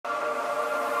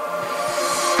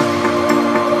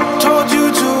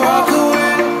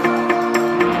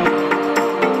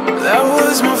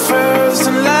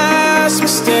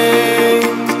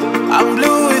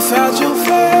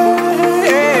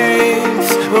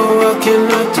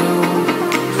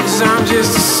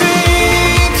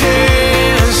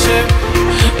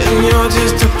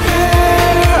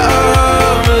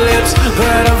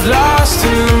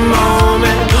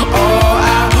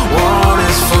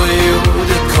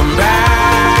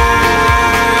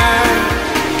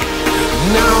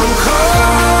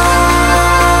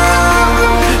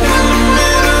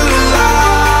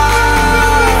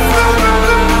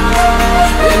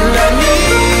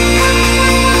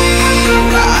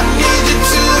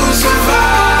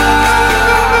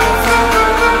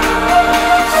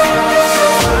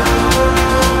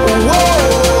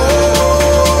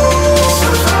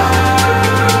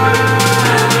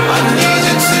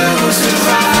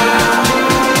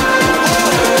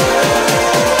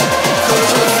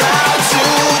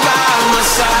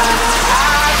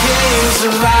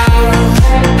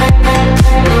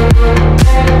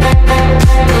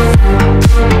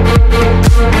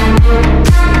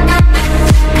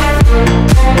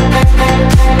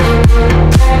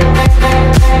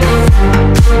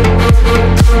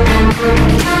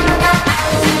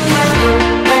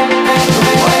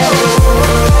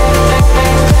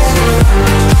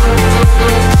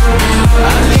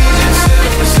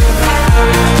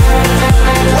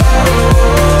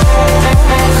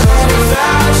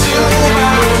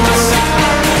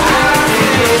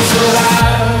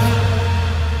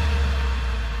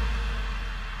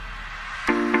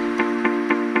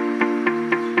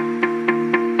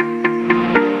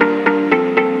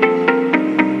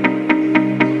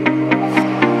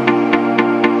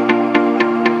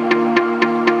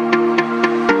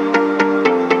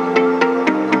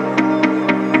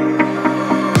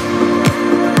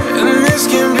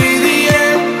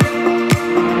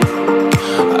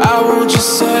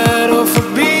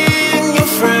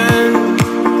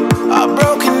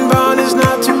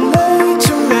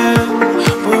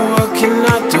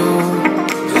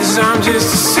I'm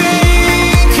just a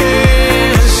sinking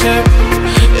ship,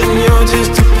 and you're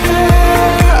just a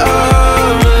pair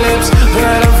of lips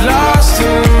that I've lost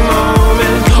in the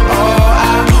moment. All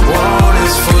I want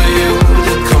is for you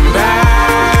to come back.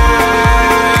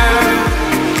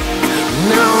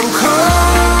 Now I'm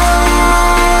caught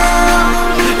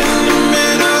in the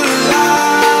middle of life,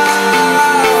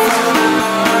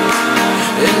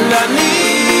 and I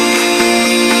need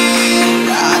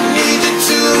you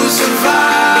to survive.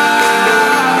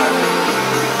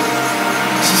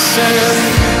 She said,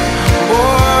 boy,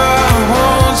 I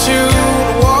want you to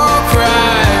walk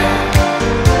right,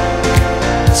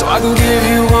 so I can give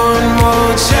you one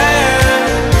more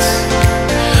chance.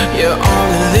 You're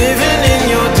only living in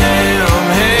your damn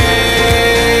head.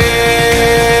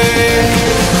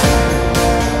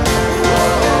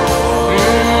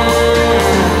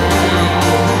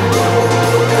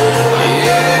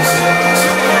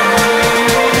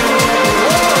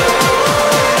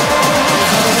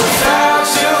 Without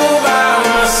you by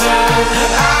my side,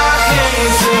 I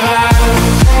can't survive.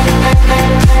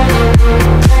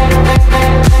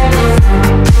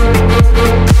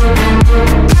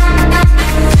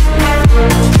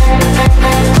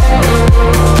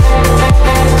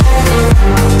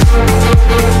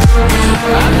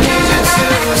 I need you to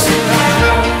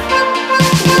survive.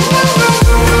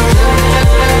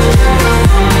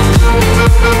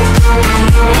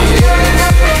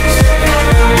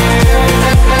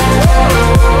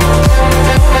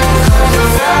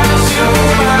 Without you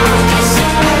by my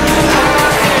side, I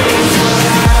can't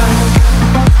survive.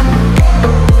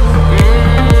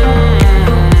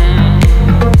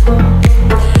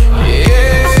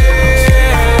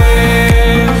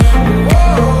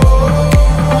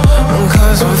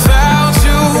 Cause without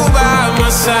you by my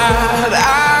side,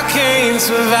 I can't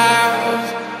survive.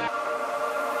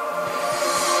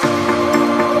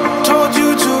 Told you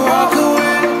to walk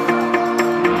away,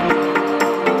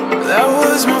 that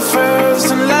was my first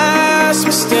and last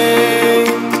mistake.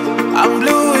 I'm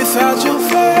blue without your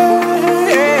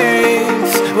face,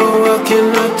 but what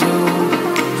can I do?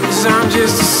 Cause I'm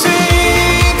just a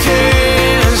sinking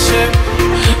ship,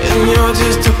 and you're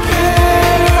just a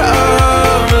pair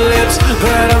of lips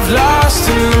that I've lost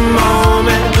in the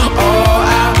moment. All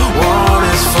I want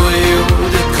is for you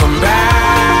to come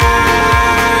back.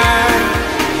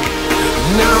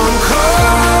 Now I'm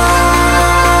caught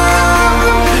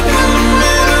in the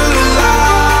middle of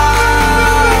life,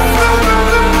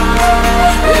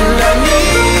 and I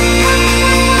need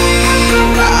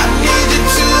you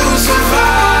to survive.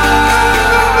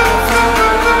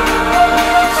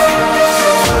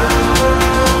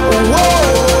 Whoa.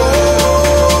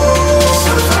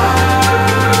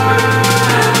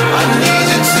 I need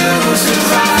you to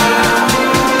survive.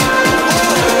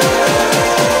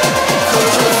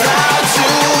 'Cause without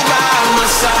you by my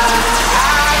side,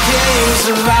 I can't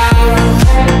survive.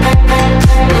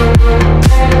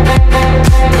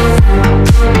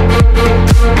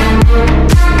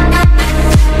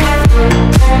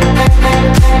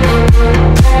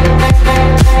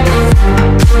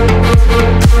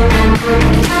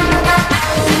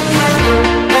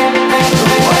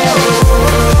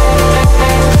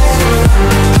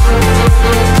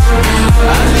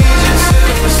 I need you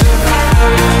to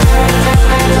survive.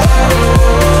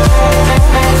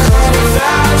 'Cause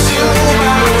without you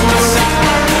by my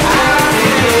side, I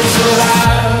can't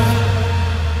survive.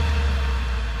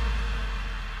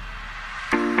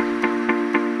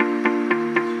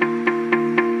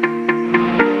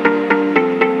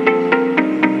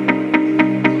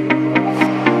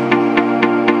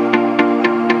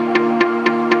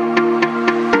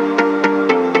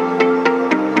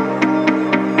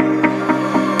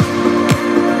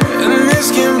 And this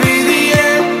can be the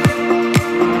end.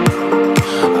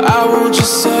 I won't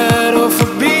just settle for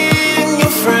being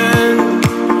your friend.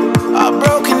 Our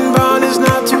broken bond is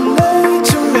not too late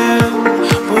to mend,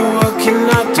 but what can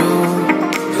I do?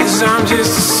 Cause I'm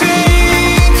just a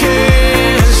sinking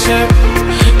ship,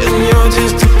 and you're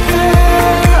just a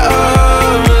pair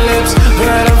of lips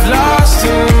that I've lost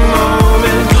in the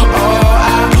moment. All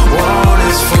I want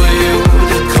is for you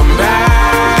to come back.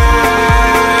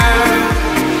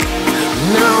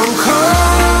 Now I'm caught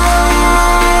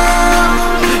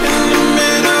in the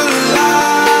middle of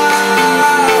life,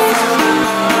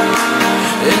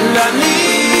 and I need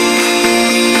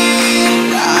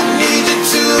you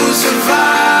to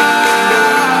survive.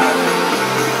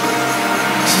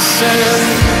 She said,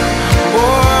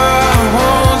 boy, I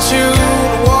want you to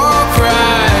walk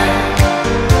right,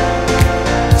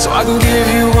 so I can give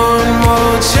you one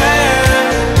more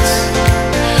chance.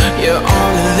 You're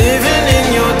only living in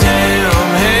your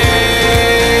damn head.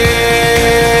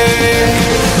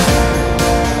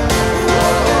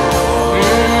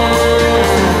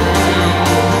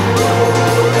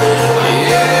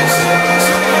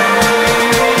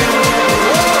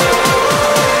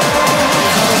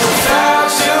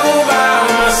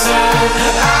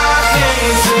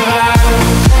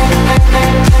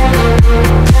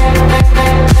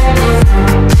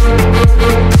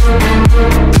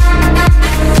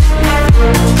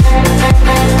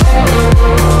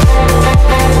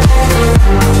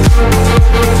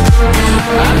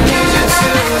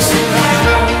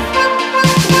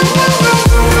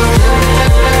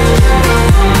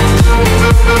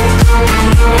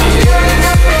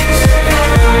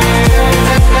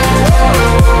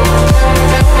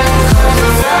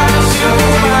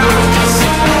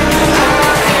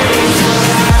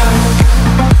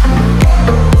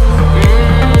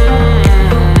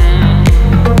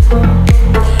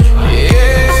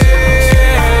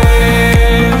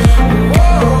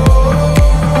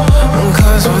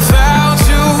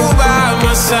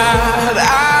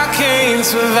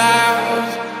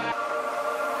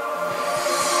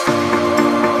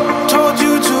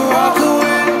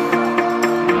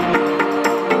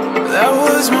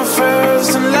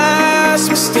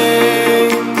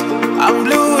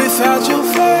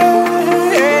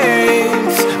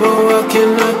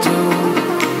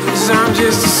 I'm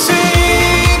just a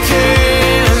sinking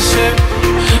ship,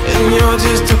 and you're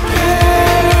just a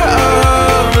pair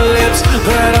of lips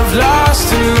that I've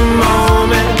lost in the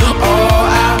moment. All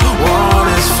I want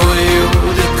is for you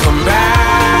to come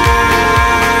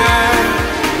back.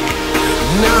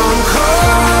 Now I'm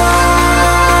caught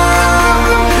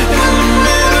in the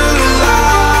middle of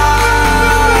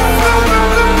life,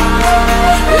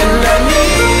 and I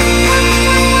need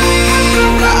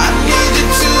you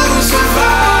to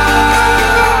survive.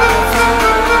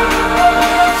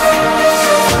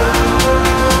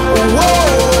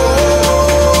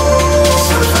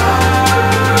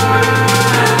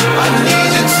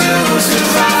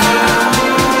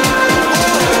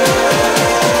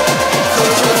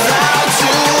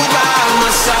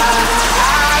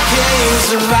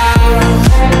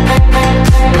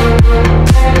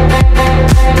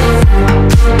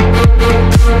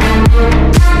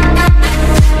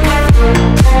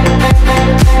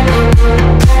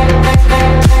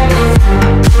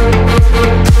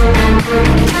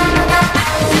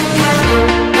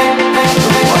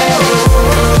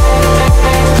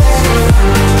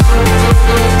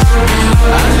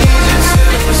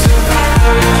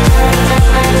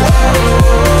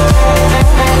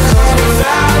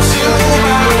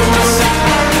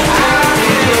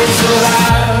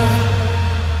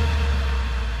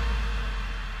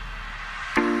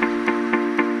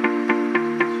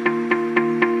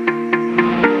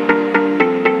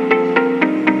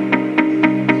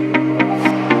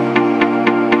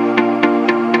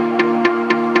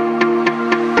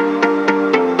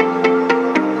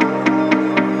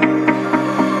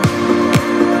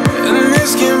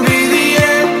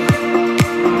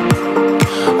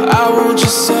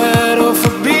 Settle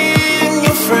for being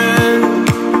your friend.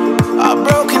 A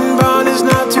broken bond is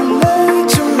not too late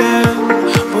to mend.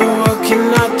 But what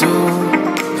can I do?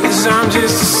 'Cause I'm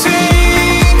just a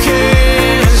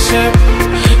sinking ship,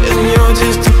 and you're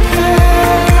just a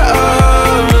pair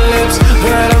of lips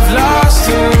that I've lost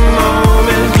in the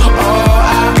moment. All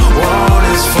I want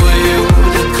is for you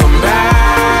to come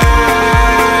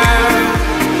back.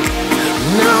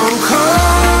 Now I'm caught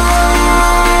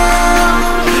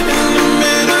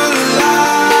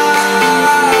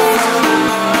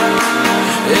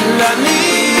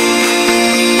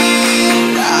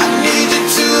I need you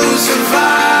to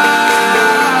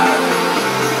survive.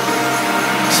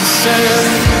 She said,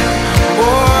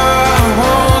 boy, I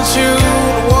want you to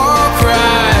walk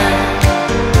right,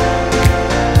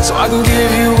 so I can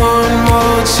give you one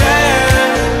more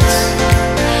chance.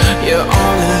 You're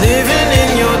only living in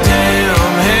your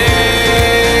damn head.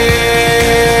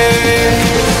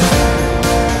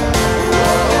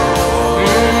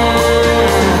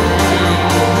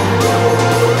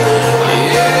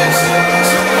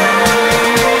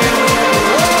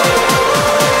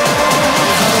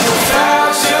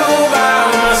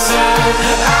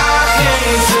 I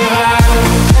can't survive.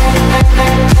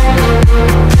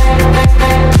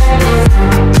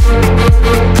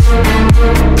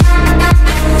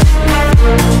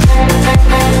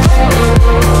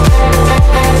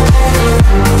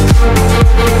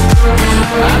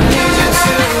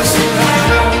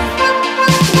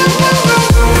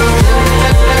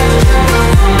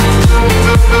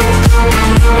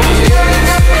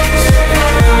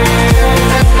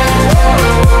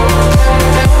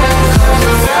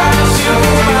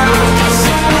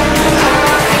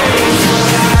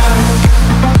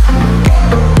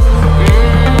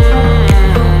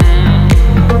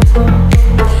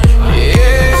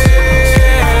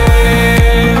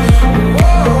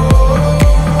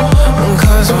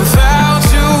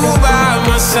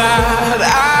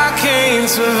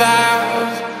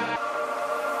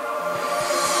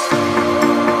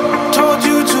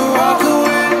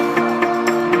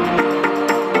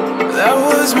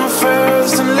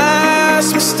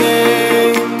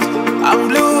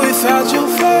 without your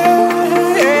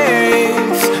faith.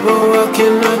 But what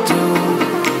can I do?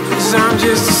 'Cause I'm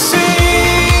just a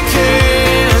sinking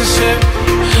ship,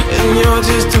 and you're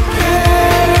just a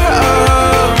pair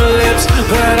of lips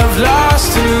that I've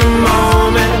lost in the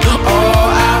moment. All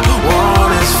I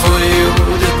want is for you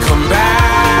to come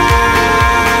back.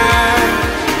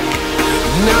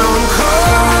 Now I'm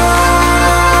caught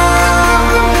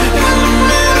in the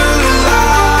middle of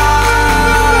life,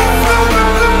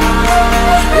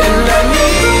 and I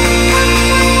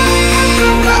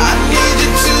need you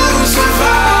to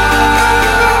survive.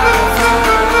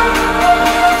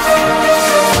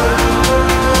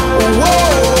 Whoa,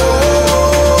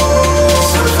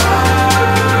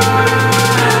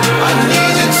 I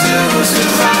need you to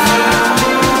survive.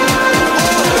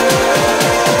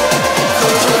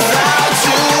 'Cause without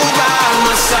you by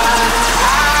my side,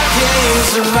 I can't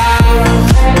survive.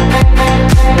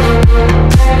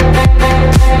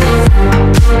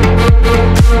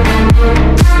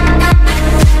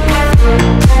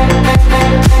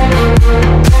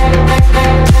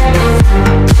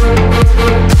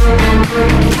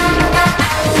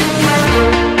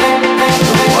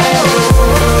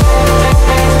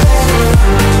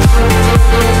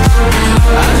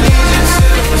 I need you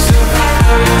to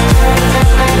survive.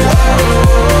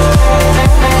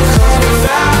 'Cause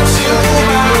without you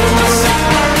by my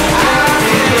side, I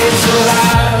can't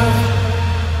survive.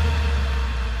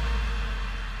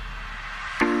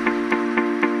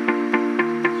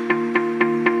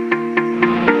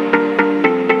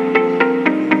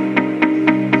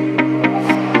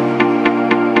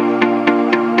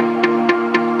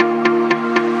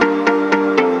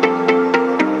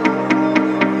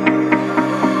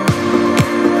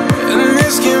 And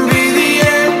this can be the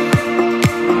end.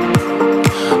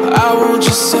 I won't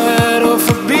just settle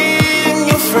for being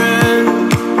your friend.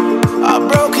 Our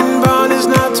broken bond is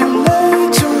not too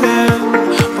late to mend.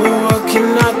 But what can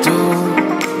I do?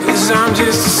 'Cause I'm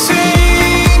just a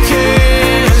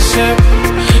sinking ship,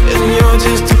 and you're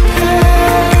just a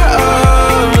pair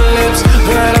of lips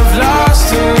that I've lost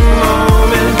in the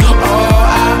moment. All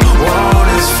I want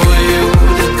is for you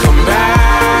to come back.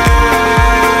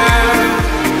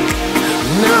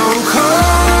 Now I'm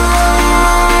caught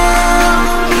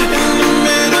in the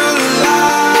middle of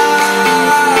life,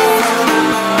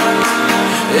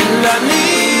 and I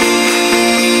need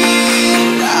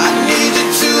you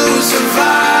to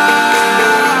survive.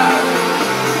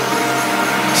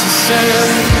 She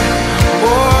said,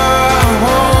 boy, I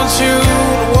want you to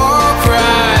walk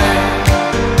right,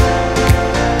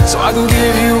 so I can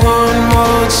give you one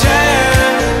more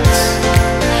chance.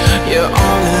 You're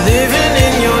only living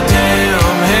in your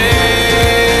damn head.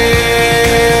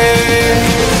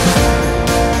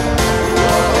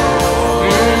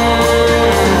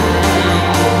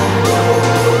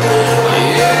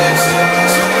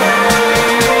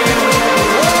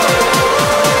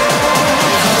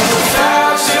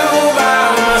 Without you by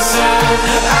my side,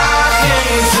 I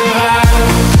can't survive.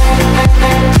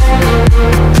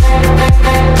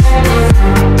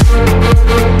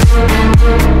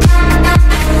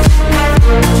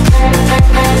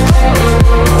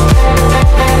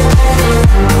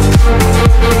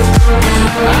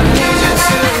 I need you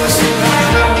to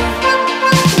survive.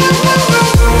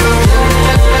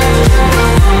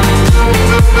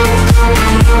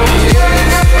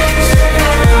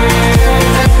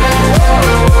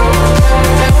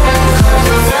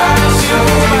 Without you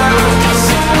by my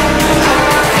side,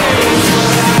 I can't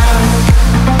survive.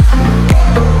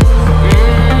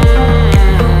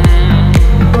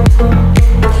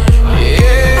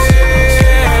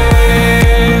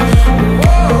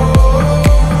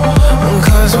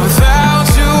 Cause without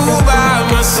you by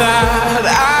my side,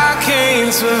 I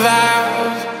can't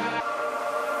survive.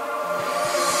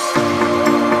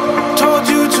 Told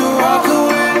you to walk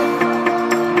away.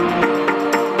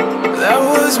 That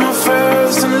was my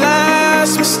first and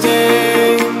last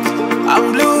mistake. I'm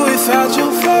blue without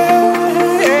your faith.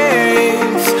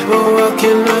 But what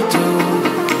can I do?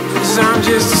 'Cause I'm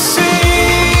just a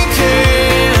sinking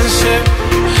ship,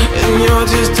 and you're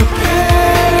just a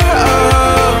pair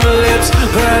of lips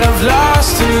that I've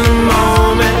lost in the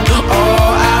moment.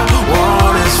 All I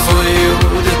want is for you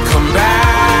to come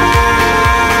back.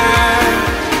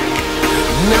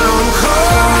 Now I'm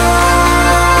caught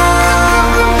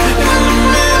in the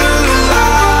middle of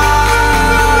life,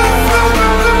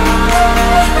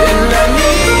 and I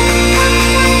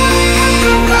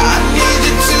need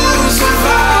you to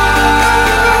survive.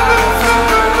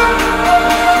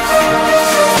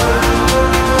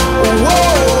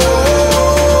 Whoa,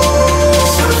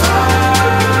 survive.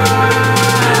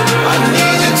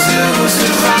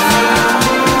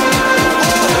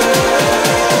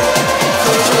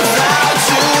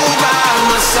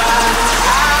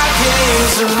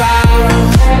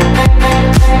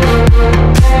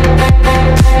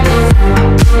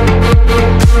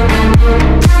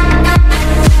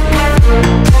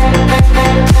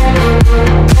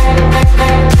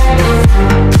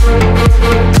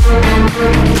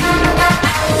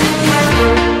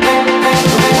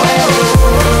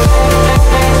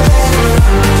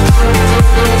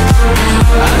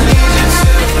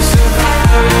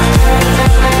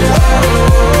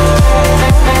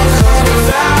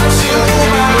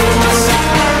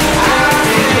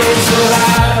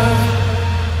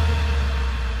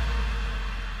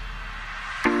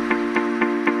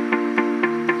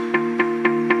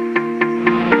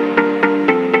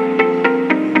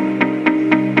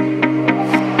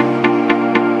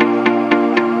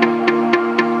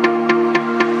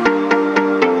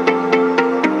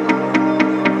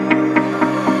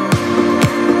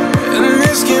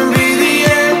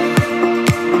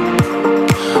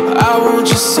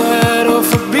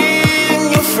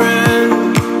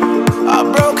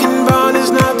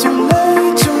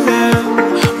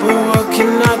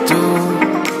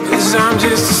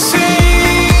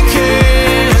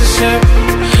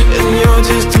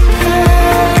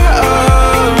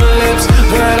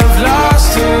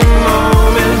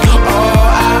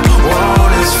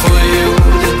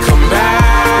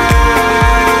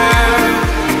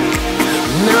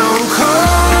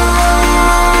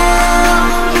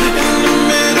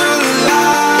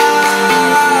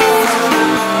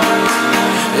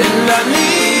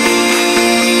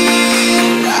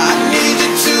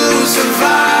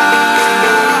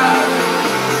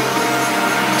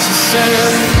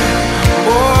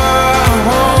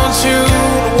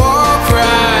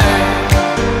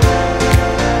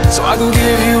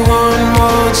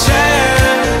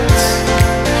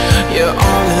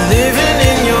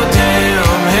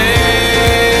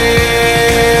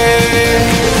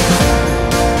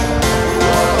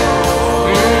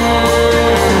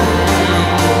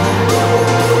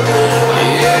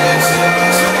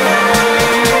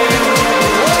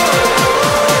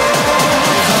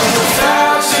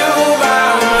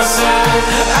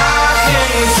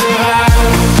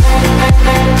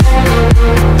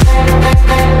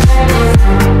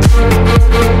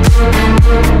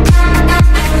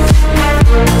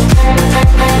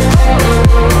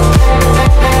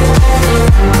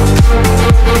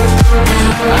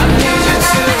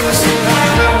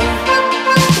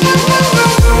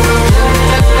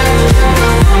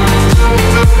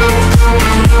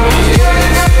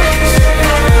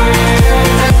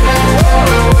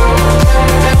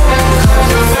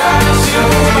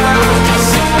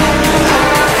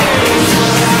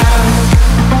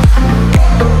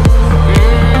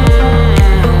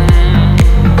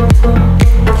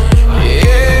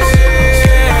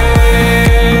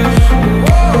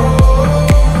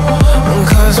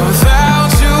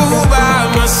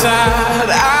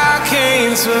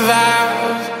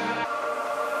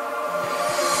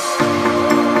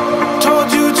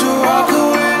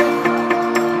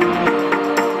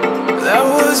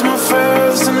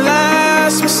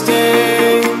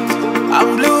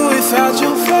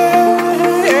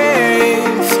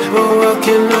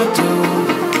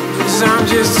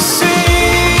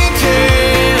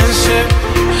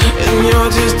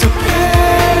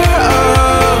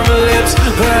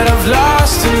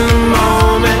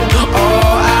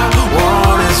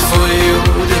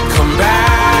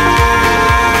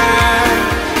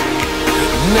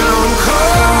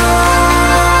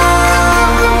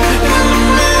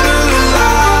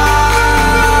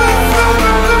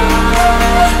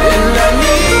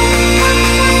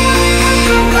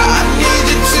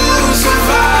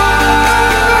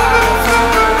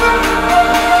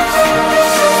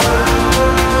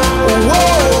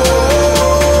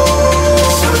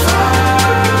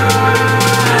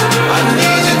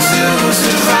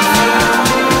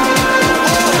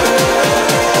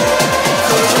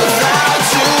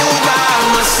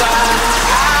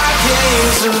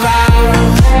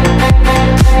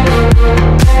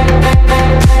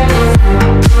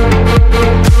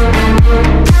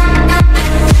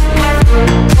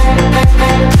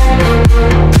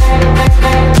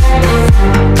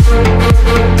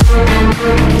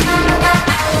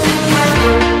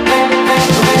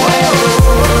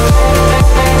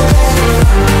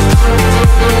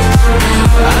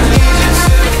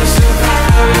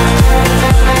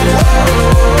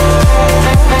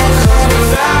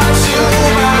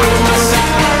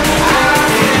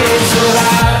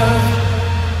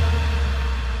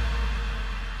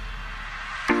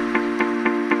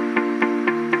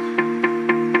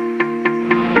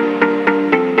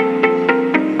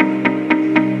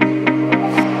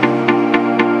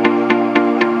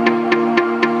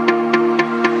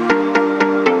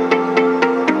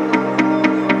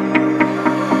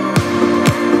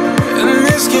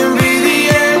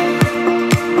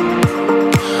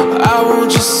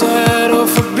 won't just settle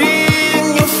for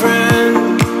being your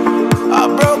friend. Our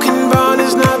broken bond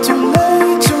is not too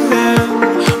late to mend.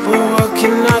 But what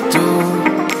can I do?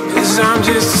 'Cause I'm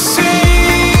just a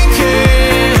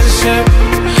sinking ship,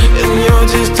 and you're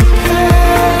just a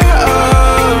pair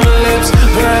of lips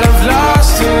that I've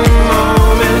lost in the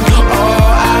moment.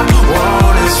 All I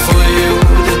want is for you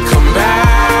to come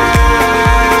back.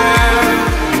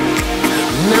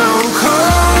 Now I'm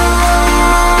caught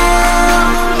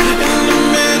in the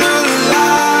middle of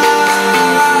life,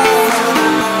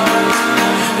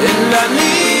 and I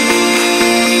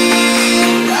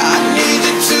need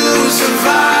you to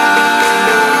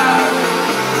survive.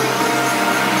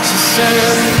 She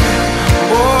said,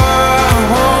 boy, I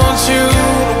want you to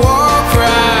walk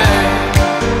right,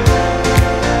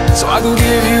 so I can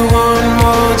give you one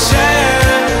more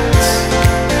chance.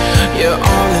 You're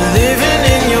only living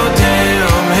in your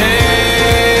damn head.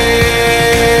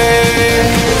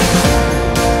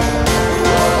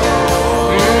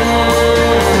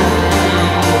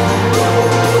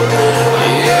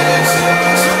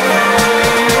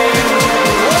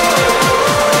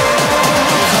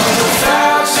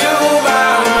 Without you by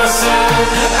my side,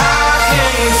 I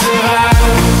can't survive.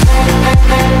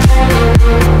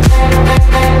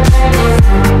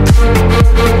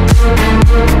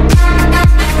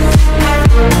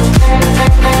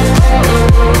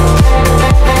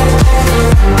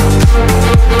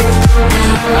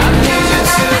 I need you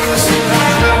to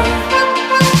survive.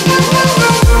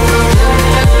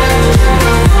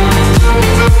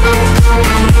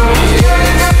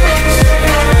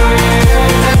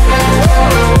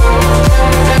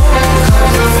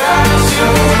 Without you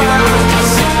by my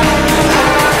side,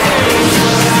 I can't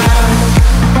survive.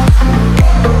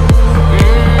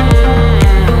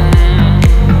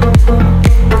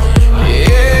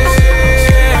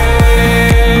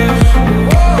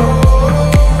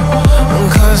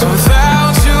 Cause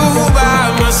without you by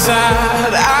my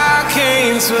side, I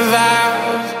can't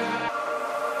survive.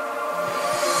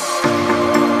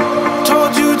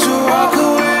 Told you to walk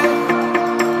away.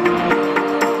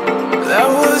 That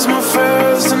was my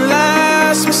first and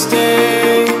last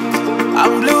mistake.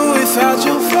 I'm blue without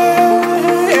your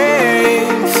face.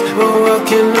 But what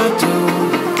can I do?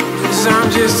 'Cause I'm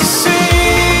just a sinking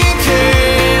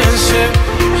ship,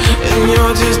 and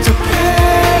you're just a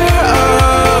pair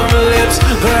of lips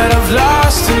that I've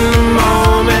lost in the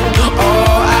moment.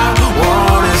 All I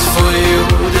want is for you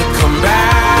to come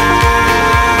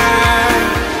back.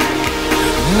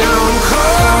 Now I'm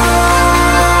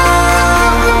caught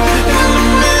in the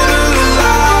middle of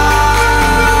life,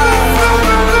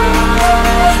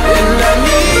 and I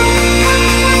need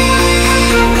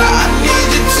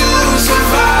you to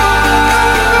survive.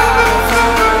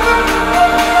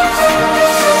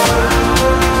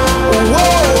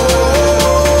 Whoa,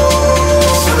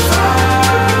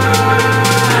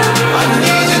 I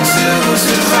need you to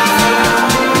survive.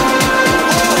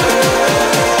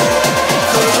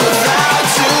 'Cause without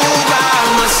you by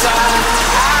my side,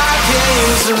 I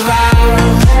can't survive.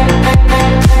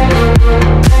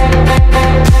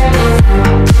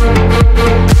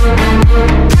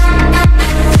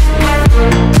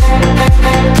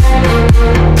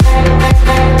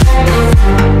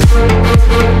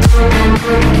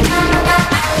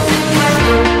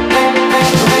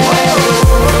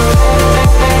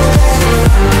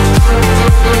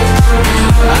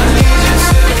 I need you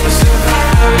to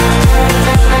survive.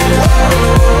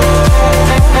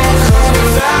 'Cause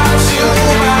without you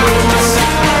by my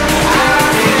side, I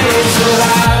can't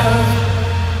survive.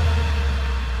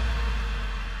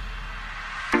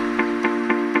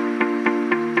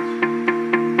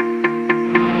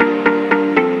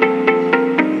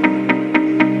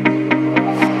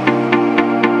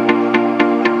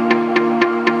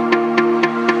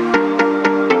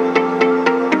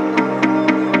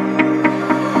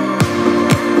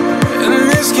 And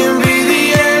this can be the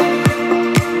end.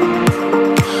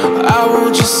 I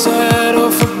won't just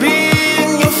settle for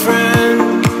being your friend.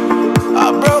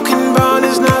 Our broken bond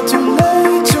is not too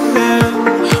late to mend.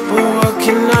 But what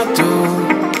can I do?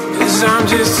 'Cause I'm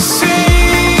just a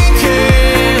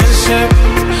sinking ship,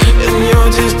 and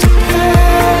you're just a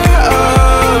pair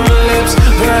of lips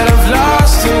that I've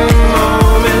lost in the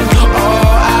moment.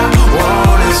 All I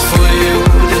want is for you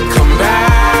to come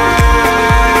back.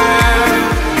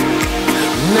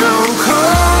 Now I'm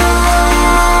caught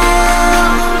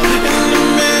in the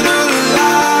middle of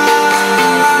life,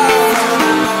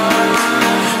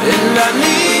 and I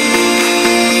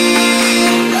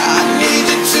need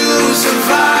you to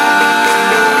survive.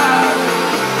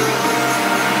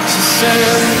 She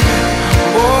said,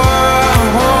 boy, I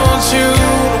want you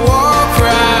to walk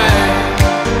right,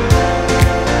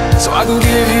 I can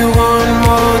give you one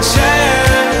more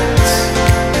chance.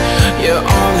 You're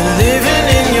only living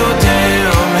in your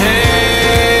damn head.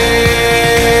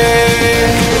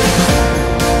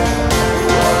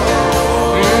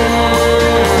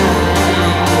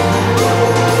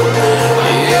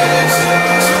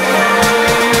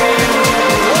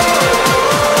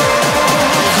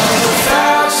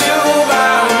 Without you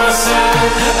by my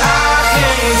side, I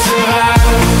can't survive.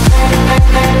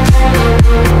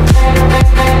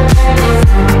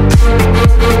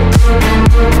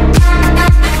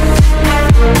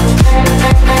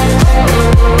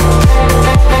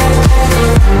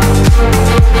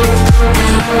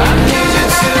 I need you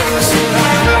to survive.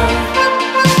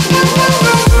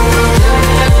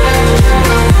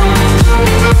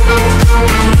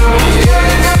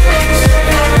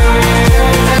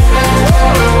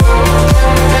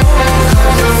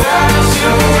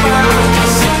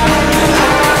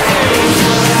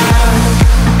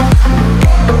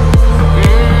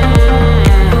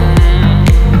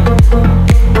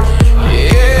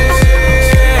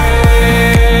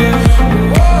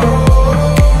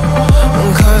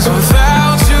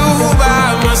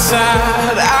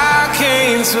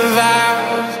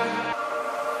 Survive.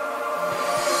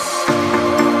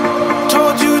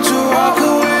 Told you to walk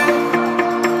away.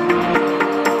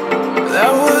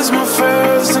 That was my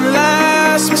first and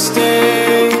last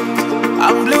mistake.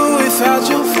 I'm blue without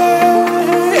your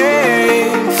face.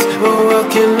 But what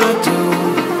can I do?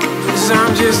 'Cause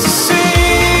I'm just a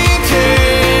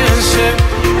sinking ship,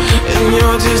 and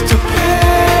you're just a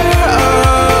pair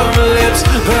of lips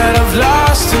that I've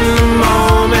lost in the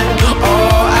moment.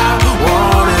 All I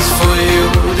want is for you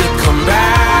to come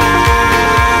back.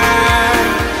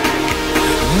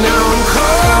 Now I'm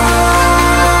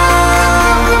caught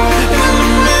in the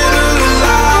middle of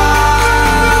life,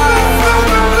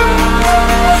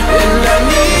 and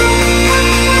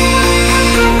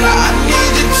I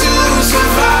need you to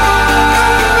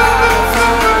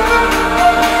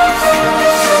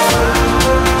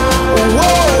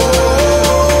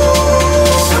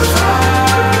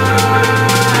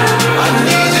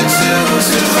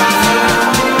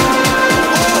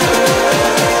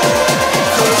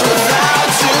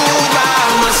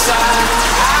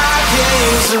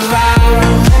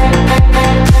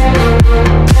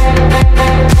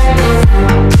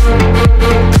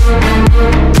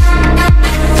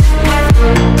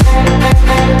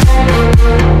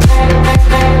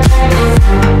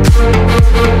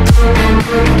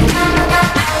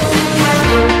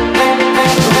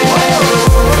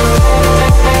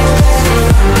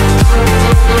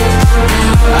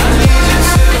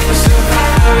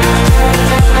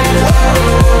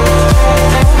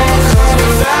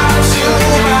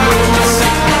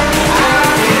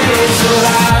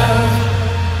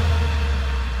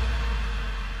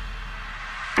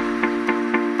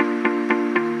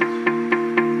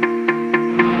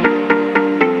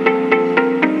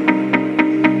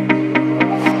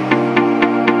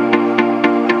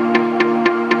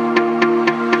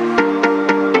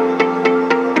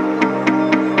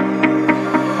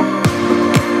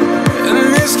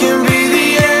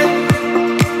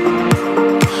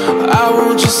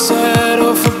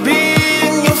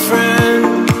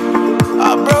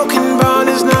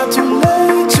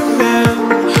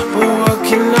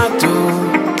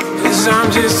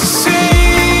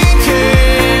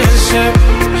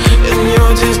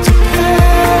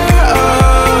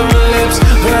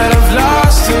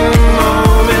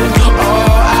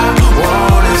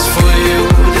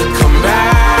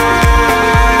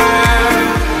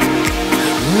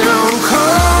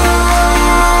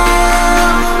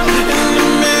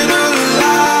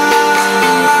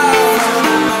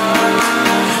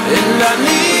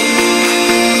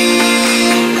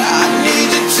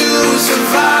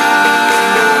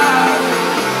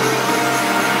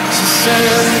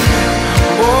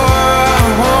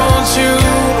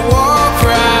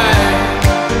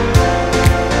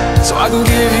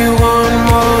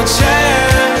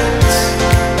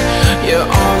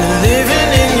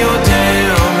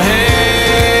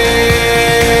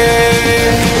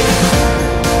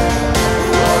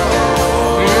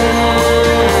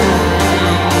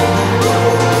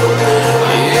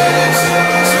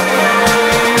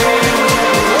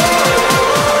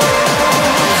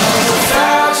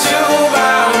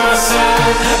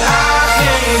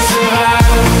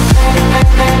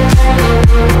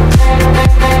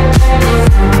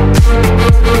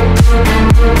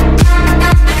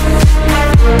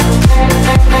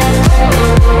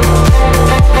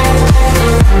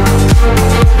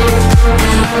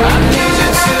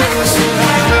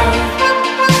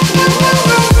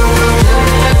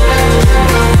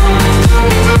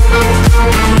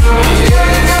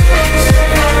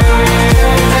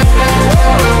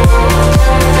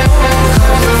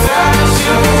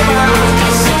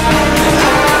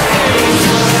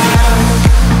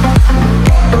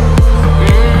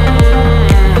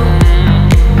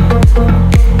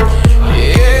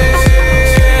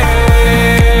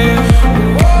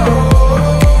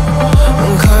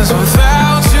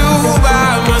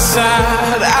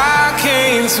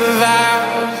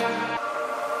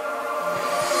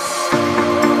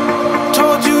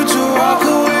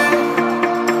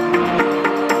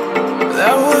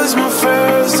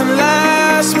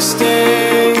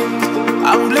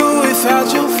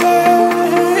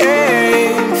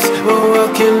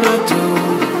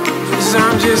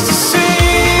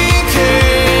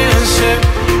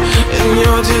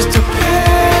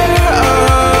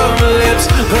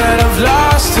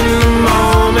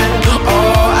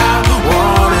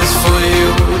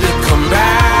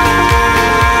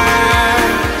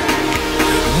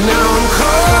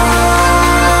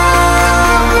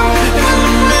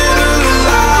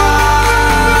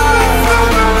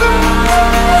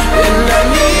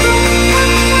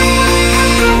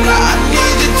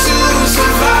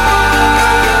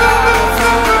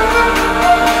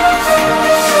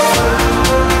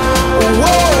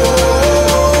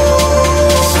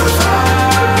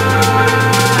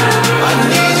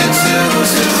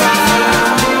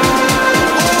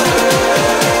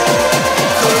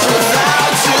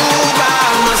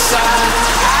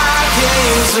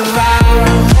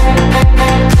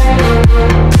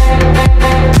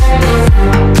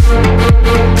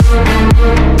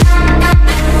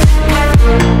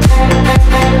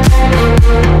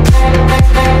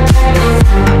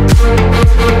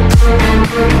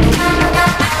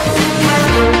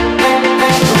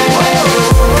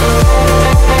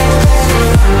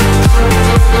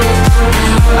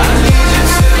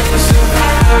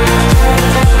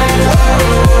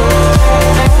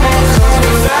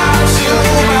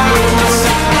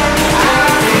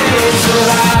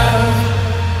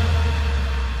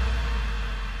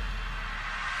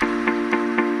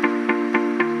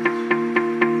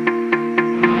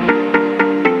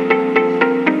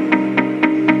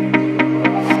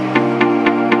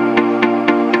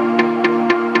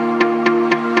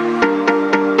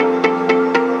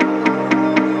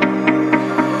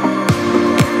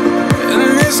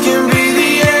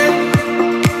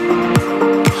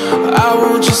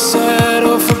you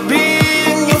settle for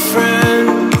being your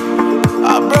friend?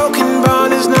 Our broken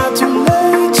bond is not too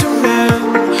late to mend.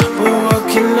 But what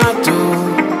can I do?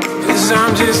 'Cause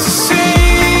I'm just a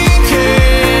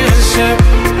sinking ship,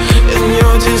 and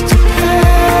you're just a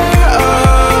pair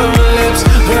of lips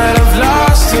that I've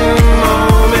lost in the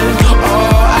moment.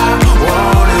 All I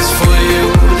want is for you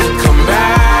to come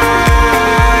back.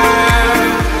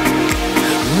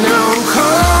 Now I'm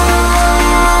caught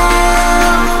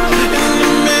in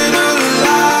the middle of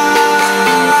life,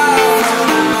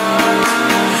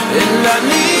 and I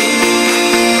need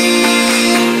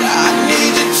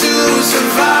you to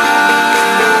survive.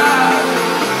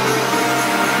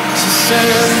 She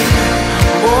said,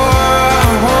 boy,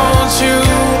 I want you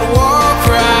to walk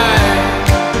right,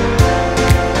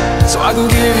 so I can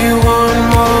give you one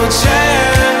more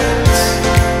chance.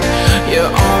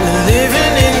 You're only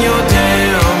living in your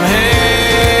damn head.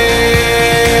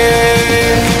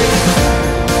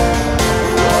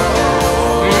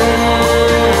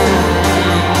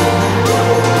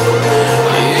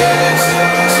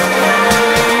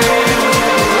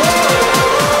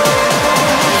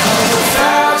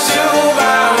 Without you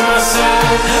by my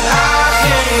side, I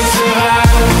can't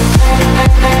survive.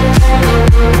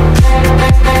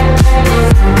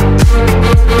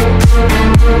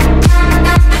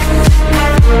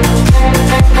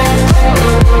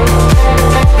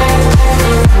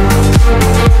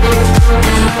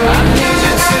 I need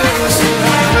you to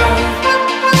survive.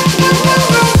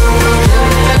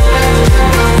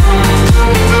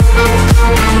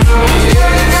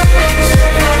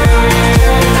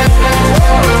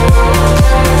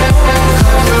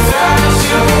 Without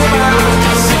you by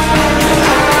my side,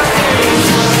 I can't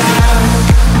survive.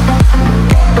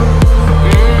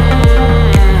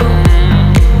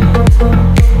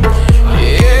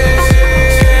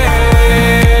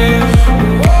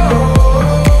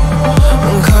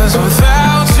 Cause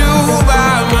without you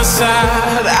by my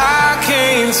side, I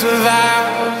can't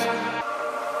survive.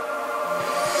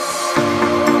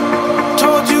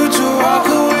 Told you to walk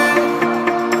away.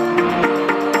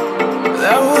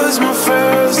 That was my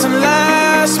first and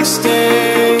last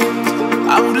mistake.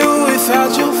 I'm blue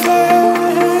without your face.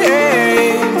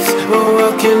 But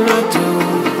what can I do?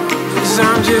 'Cause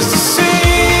I'm just a sinking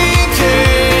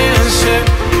ship,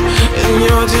 and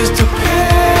you're just a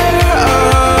pair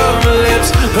of lips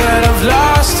that I've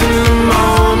lost in the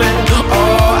moment.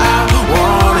 All I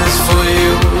want is for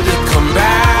you to come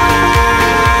back.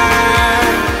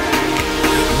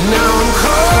 Now I'm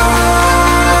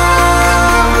caught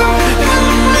in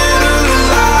the middle of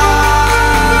life,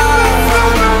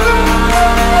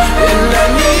 and I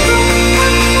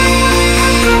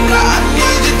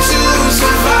need you to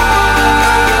survive.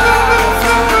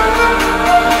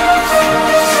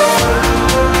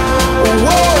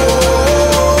 Whoa.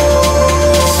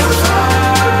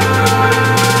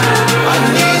 I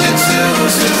need you to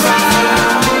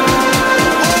survive.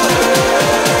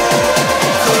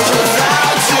 'Cause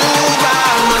without you by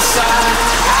my side,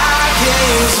 I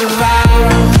can't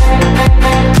survive.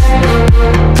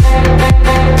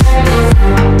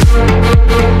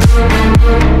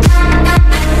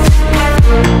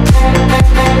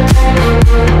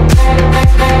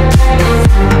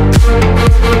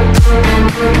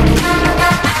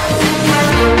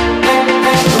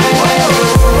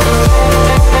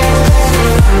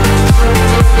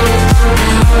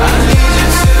 I need you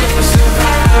to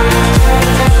survive.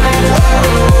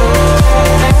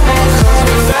 'Cause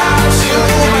without you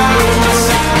by my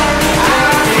side,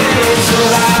 I can't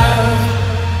survive.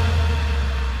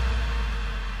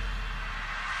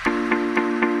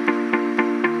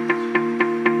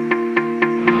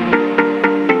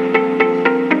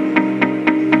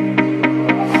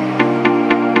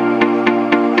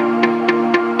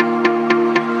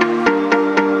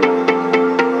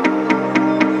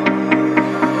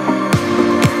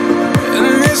 And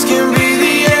this can be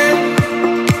the end.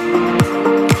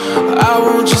 I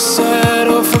won't just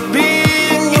settle for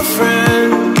being your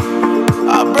friend.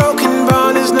 Our broken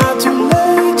bond is not too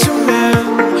late to mend.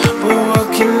 But what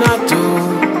can I do?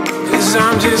 'Cause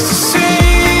I'm just a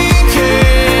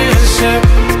sinking ship,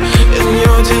 and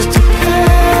you're just a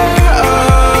pair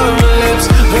of lips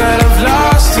that I've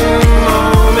lost in the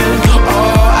moment.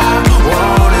 All I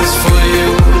want is for you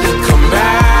to come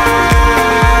back.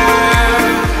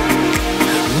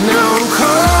 Now I'm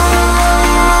caught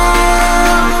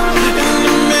in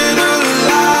the middle of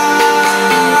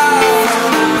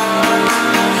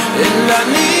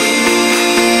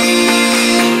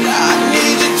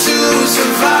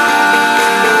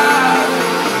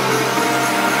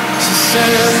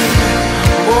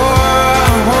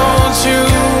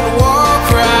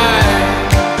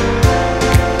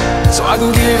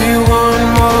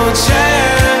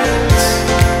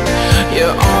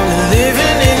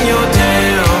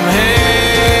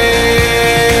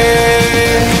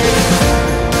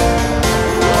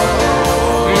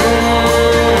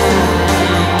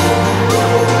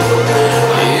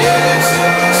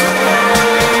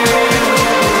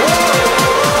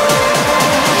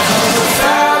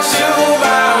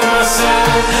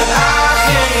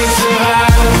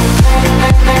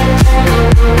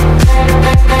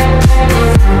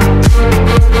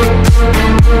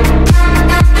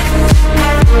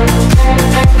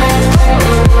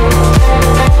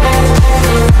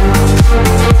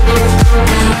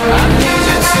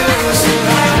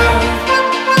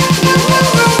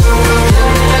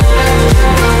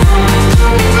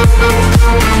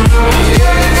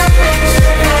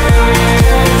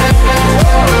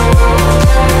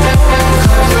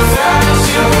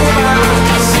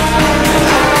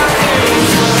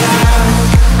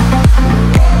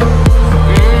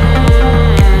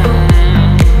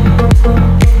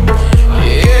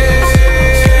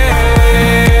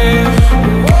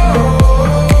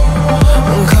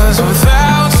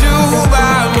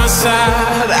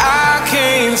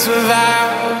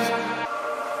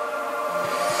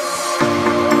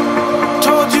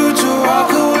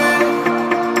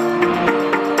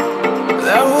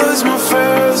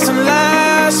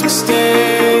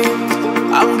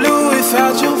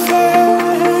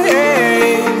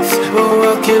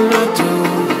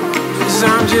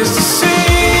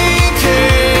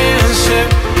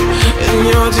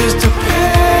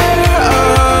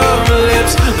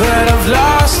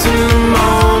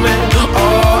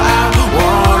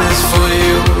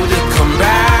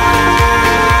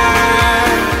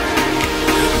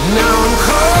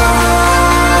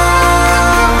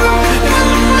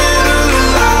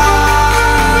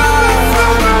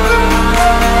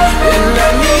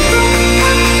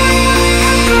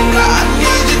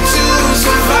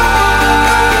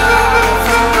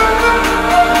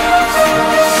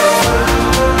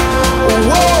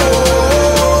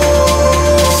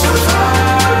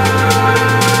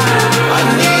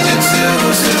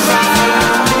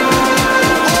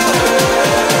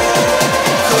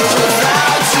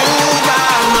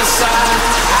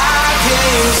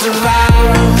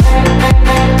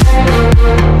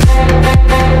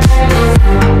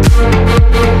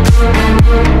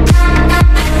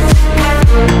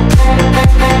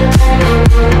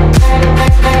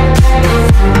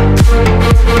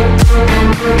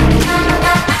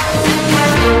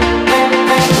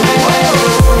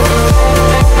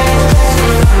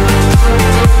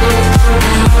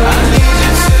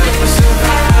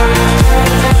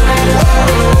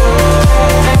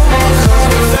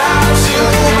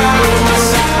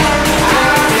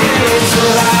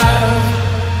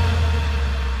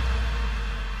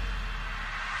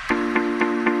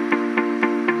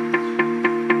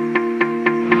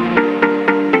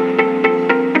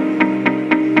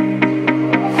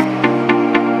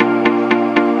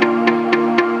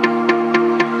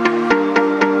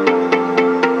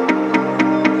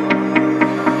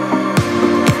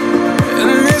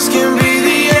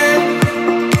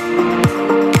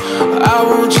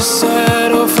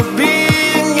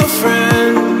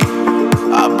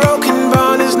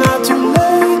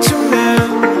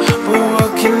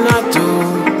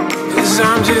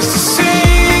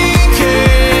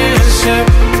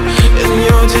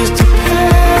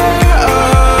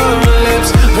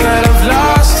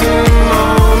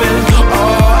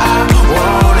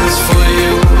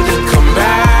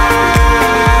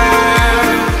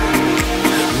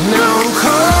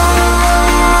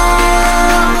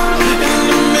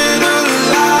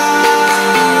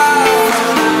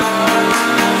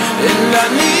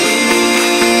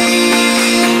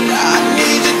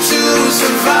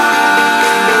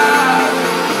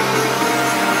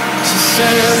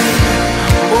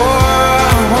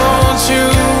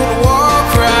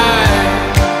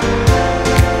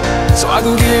so I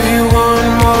can give you one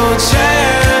more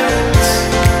chance.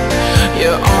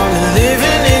 You're only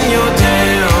living in your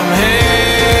damn head.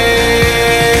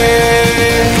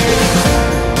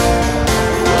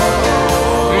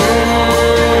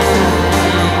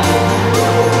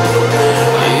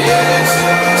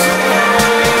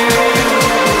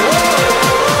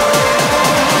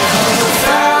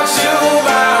 Without you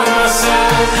by my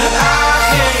side, I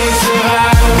can't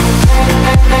survive.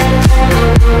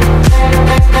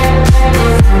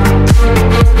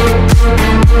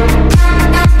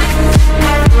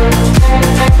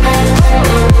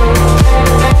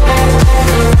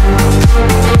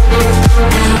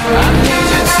 I need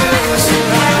you to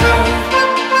survive.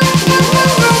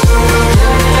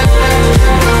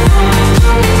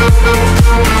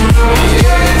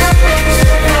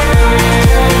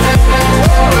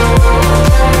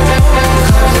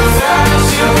 Without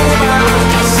you by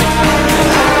my side,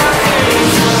 I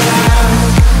can't survive.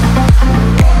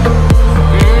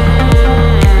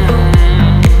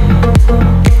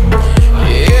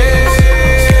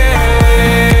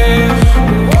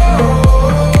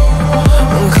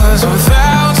 Cause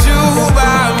without you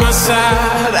by my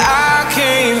side, I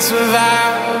can't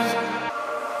survive.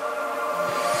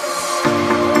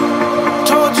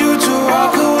 Told you to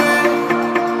walk away.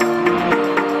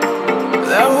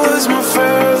 That was my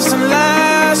first and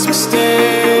last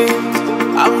mistake.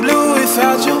 I'm blue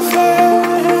without your face.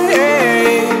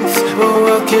 But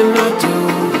what can I do?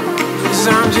 Cause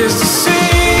I'm just a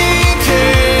sinking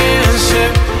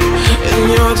ship, and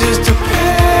you're just a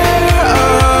pair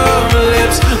of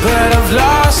lips that I've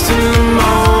lost in the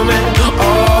moment.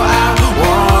 All I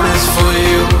want is for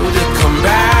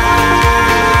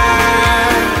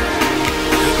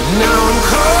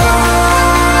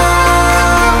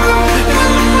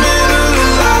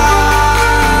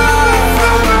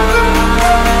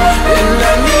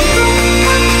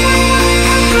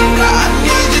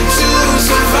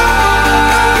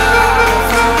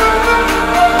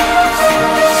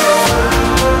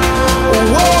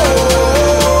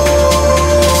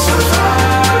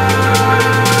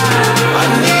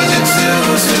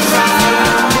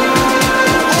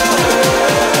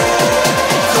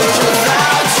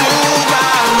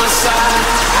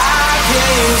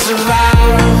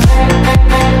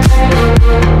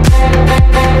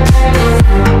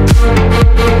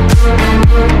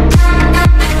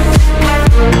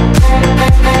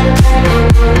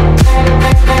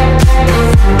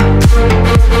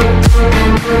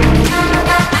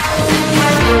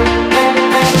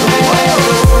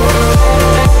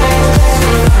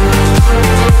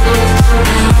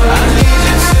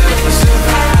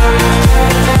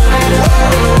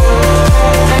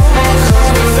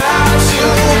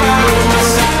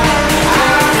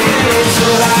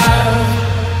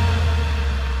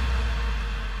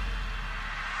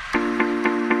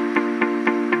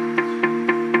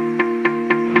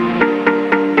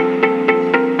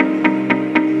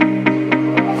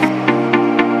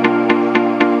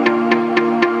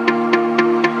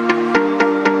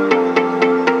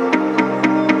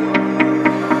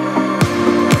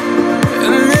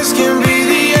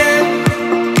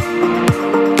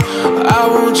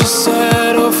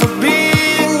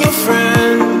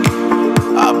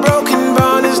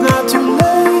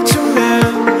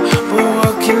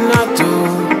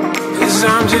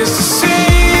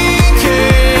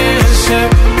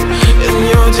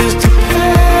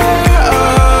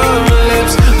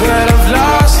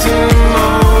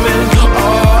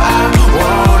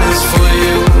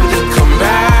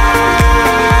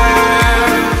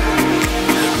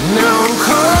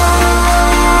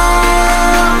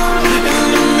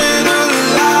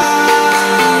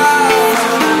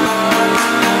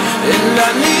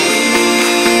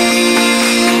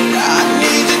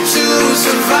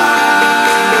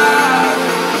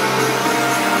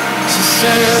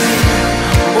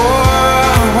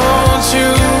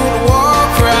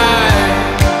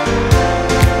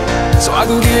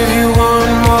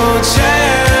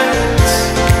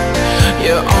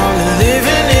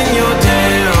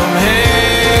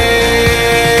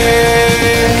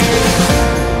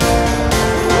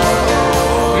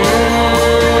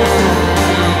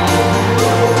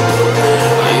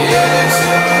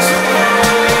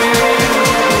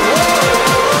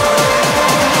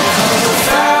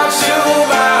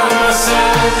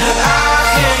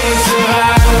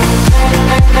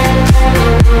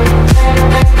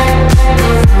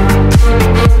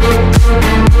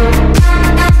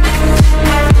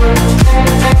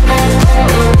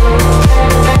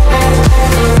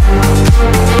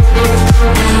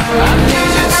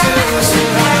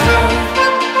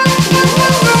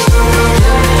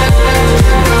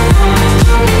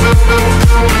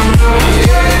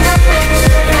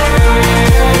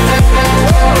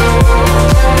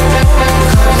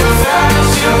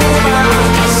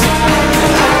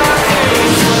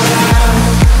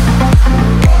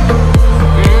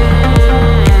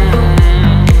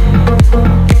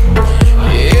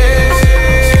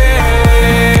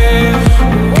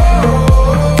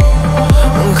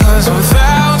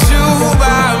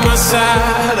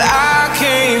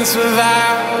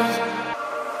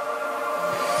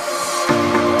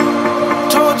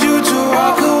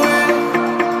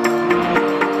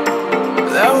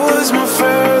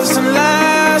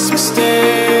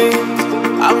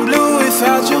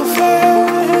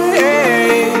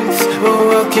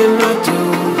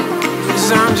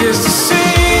just a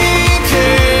sinking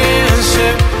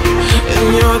ship,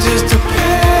 and you're just a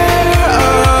pair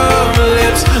of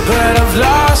lips that I've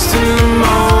lost in the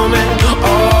moment.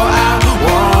 All I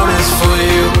want is for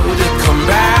you to come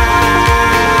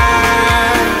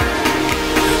back.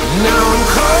 Now I'm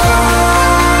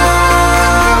caught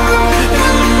in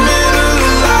the middle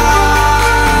of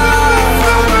life,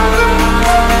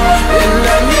 and I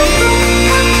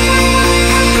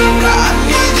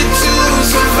need you to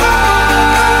survive.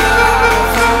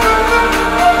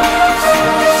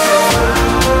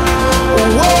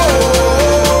 Whoa,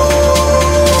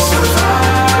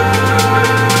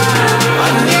 I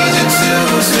need you to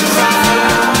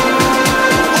survive.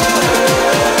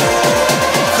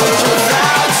 'Cause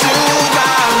without you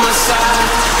by my side,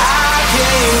 I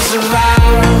can't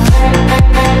survive.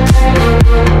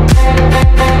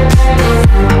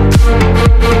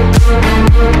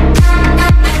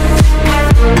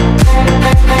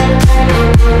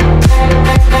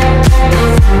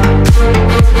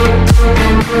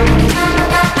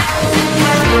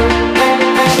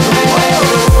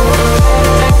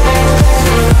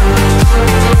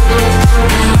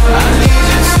 I need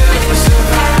you to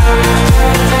survive.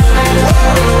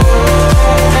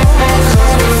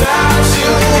 'Cause without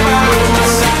you by my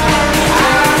side, I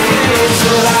can't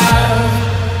survive.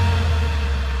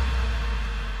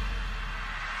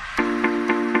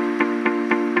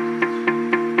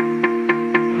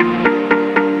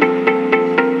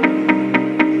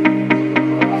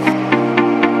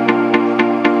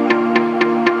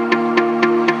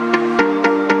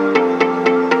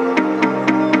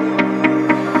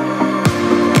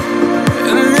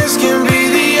 And this can be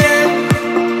the end.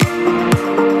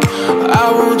 I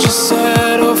won't just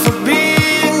settle for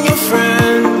being your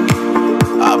friend.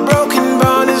 Our broken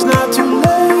bond is not too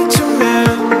late to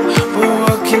mend. But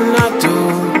what can I do?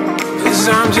 'Cause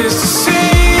I'm just a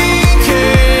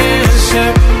sinking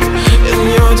ship, and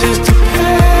you're just a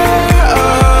pair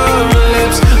of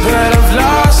lips that I've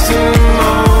lost in the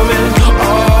moment.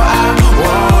 All I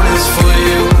want is for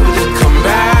you to come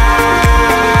back.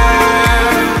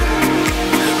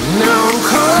 Now I'm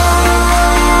caught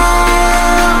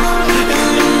in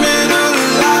the middle of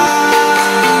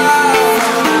life,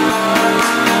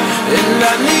 and I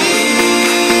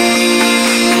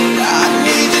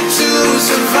need you to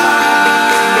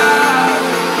survive.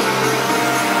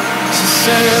 She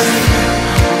said,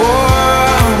 boy,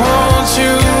 I want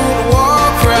you to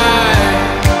walk right,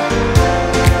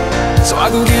 so I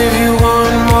can give you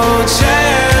one more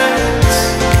chance.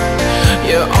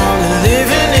 You're only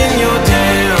living in your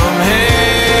damn head.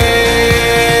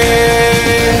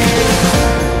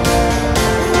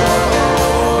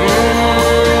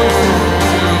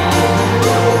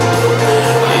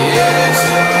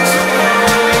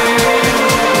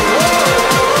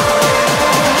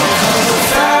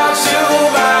 Without you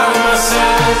by my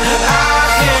side, I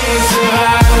can't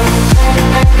survive.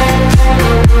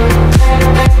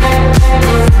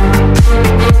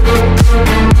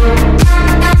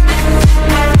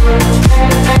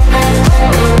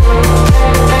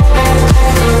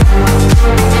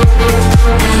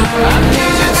 I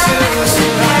need you to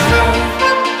survive.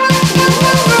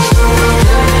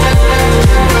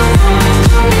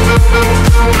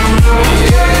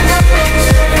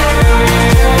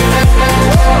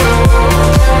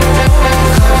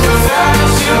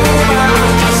 Without you by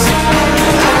my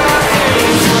side, I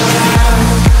can't survive.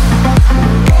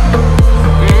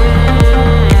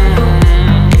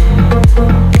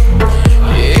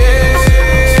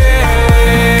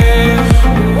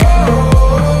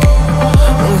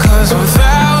 Cause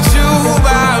without you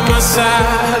by my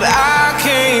side, I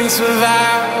can't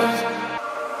survive.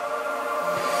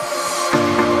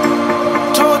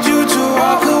 Told you to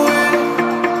walk away.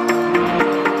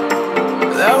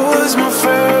 That was my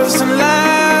first and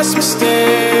last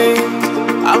mistake.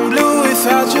 I'm blue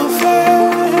without your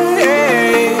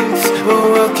face. But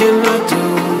what can I do?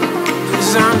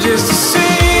 'Cause I'm just a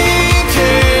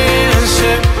sinking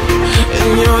ship,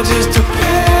 and you're just a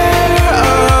pair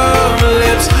of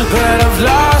lips that I've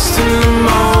lost in the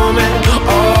moment.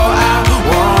 All I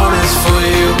want is for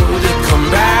you to come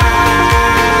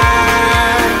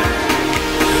back.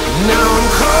 Now I'm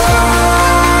caught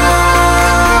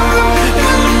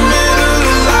in the middle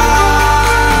of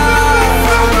life,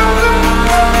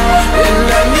 and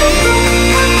I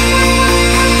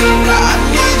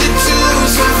need you to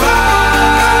survive.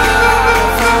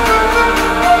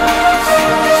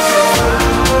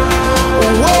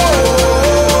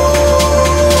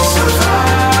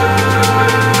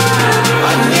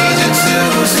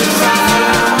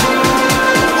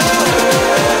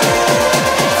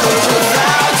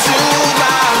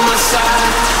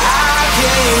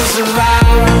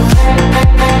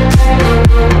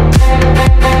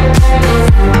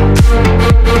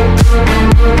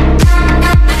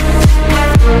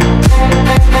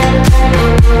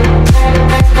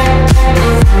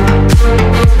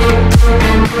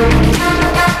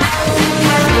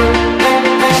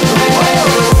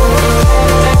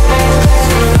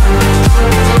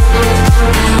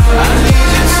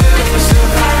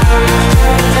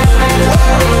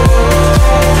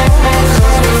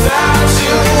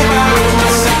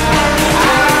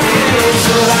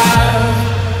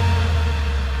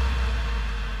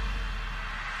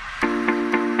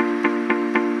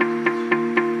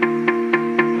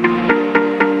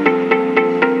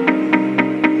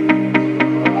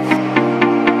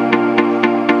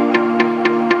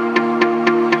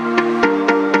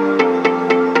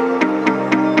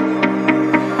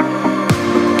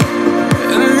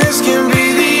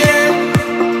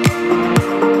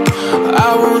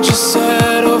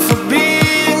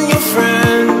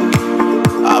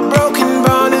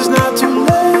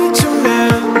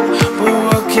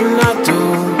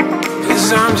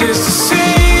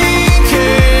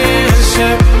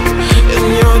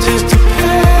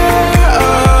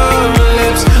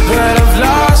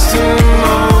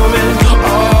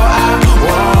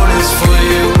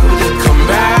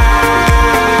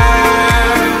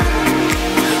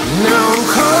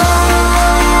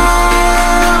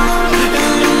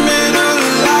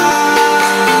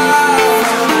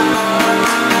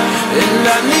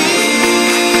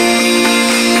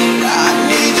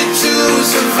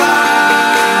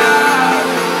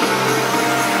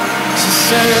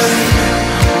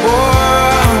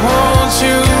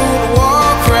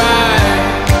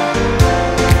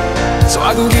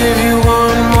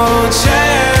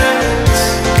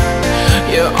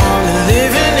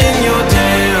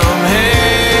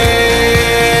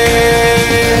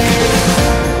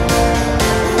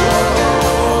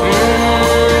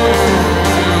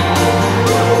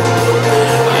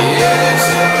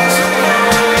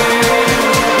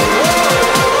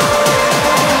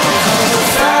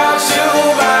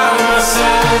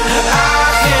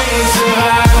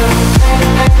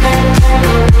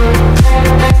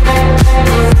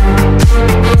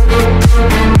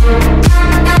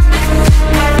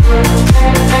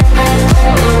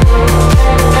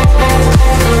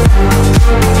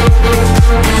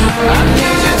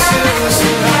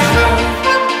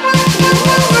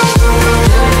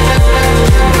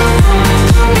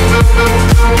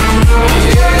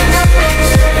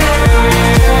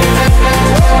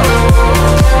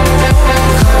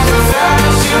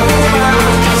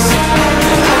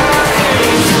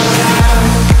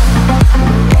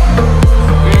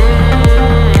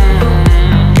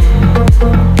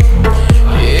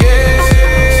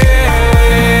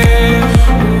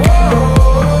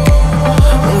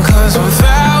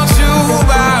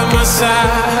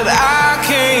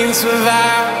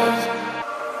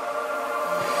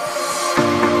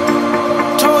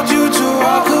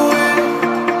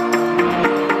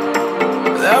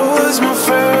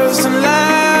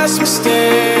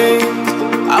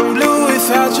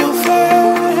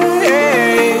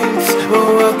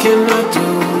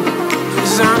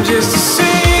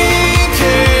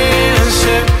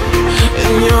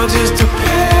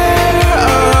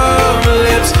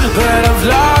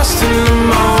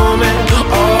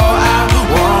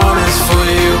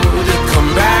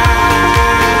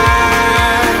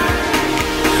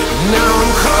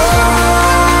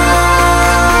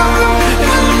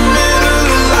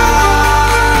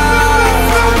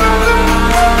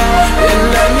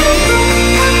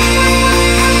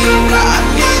 I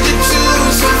need you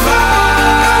to survive.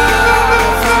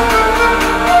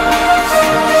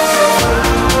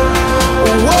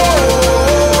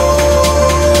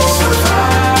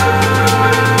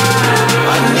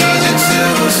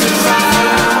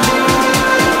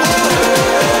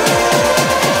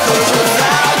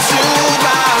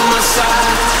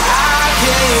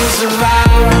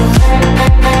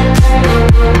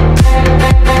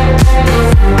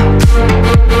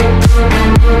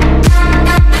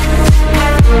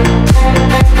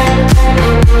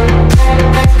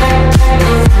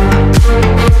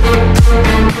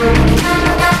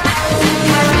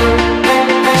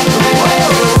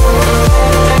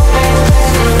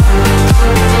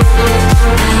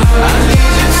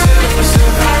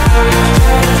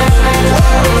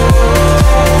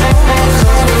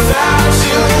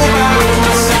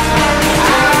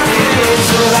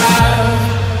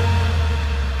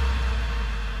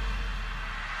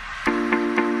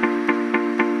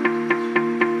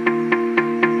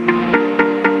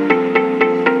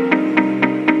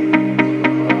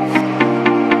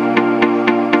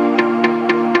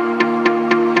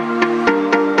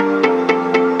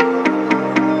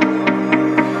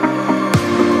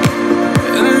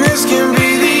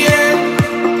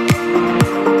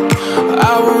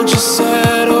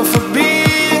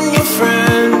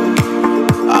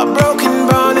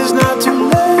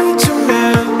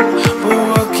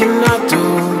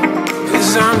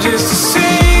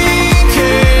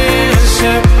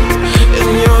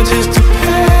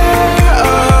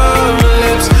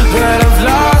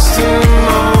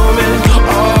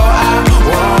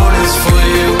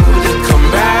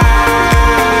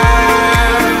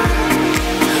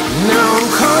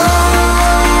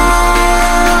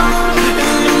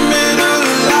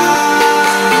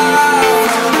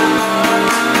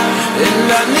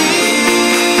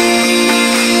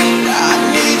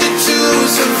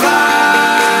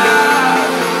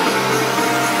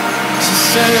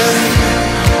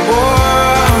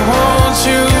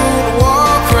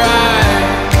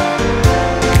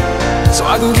 so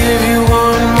I can give you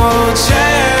one more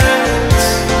chance.